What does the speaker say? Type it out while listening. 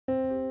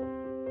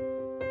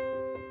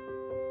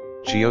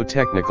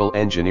Geotechnical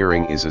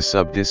engineering is a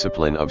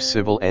subdiscipline of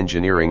civil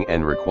engineering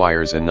and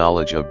requires a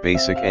knowledge of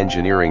basic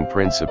engineering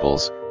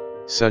principles,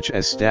 such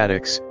as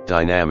statics,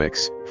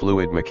 dynamics,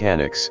 fluid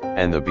mechanics,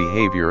 and the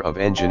behavior of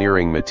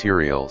engineering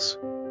materials.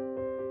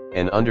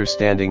 An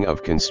understanding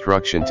of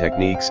construction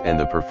techniques and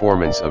the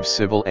performance of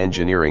civil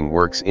engineering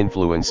works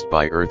influenced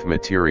by earth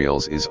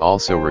materials is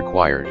also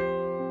required.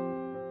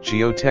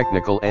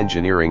 Geotechnical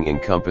engineering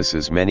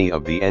encompasses many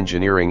of the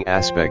engineering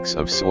aspects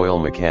of soil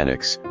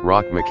mechanics,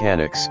 rock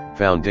mechanics,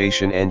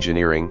 foundation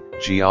engineering,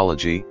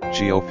 geology,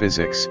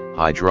 geophysics,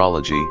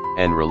 hydrology,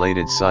 and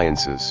related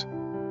sciences.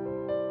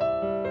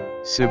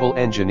 Civil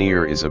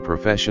engineer is a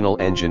professional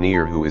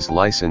engineer who is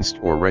licensed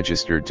or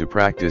registered to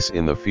practice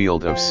in the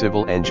field of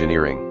civil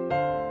engineering.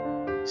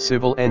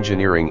 Civil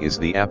engineering is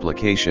the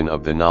application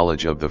of the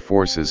knowledge of the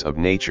forces of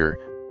nature,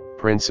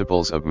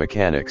 principles of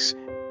mechanics,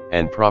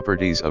 and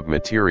properties of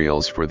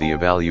materials for the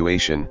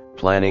evaluation,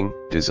 planning,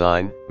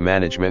 design,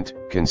 management,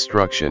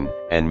 construction,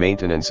 and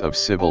maintenance of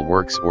civil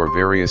works or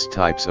various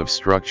types of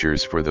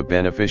structures for the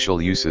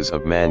beneficial uses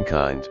of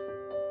mankind.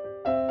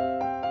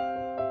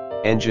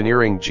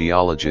 Engineering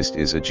geologist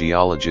is a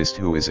geologist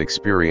who is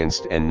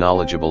experienced and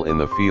knowledgeable in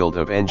the field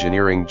of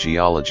engineering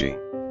geology.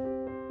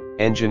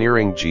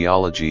 Engineering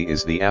geology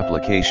is the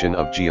application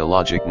of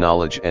geologic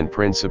knowledge and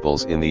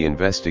principles in the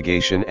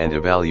investigation and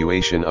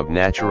evaluation of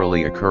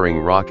naturally occurring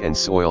rock and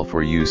soil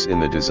for use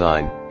in the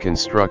design,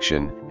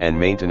 construction, and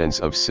maintenance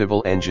of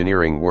civil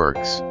engineering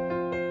works.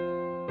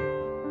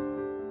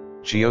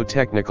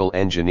 Geotechnical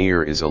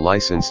engineer is a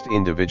licensed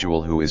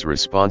individual who is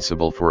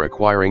responsible for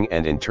acquiring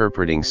and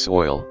interpreting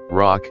soil,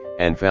 rock,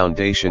 and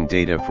foundation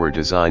data for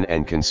design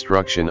and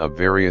construction of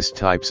various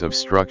types of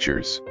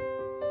structures.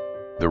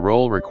 The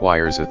role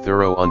requires a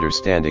thorough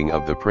understanding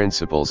of the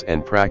principles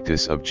and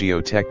practice of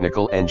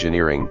geotechnical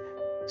engineering,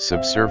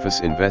 subsurface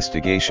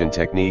investigation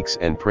techniques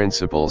and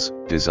principles,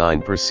 design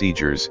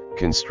procedures,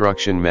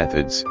 construction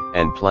methods,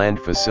 and planned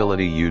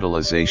facility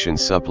utilization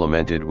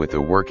supplemented with a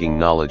working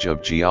knowledge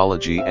of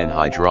geology and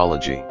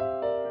hydrology.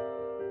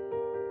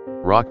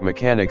 Rock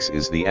mechanics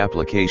is the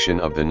application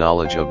of the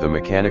knowledge of the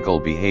mechanical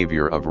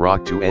behavior of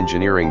rock to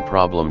engineering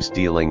problems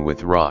dealing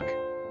with rock.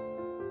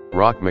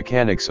 Rock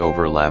mechanics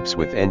overlaps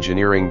with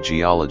engineering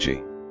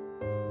geology.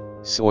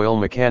 Soil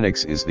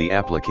mechanics is the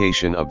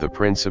application of the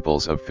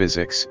principles of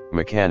physics,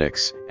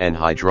 mechanics, and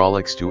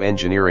hydraulics to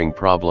engineering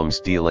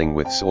problems dealing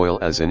with soil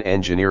as an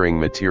engineering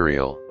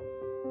material.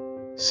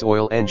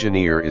 Soil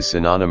engineer is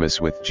synonymous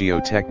with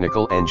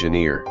geotechnical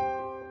engineer.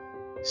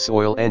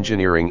 Soil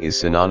engineering is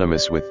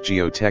synonymous with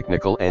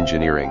geotechnical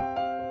engineering.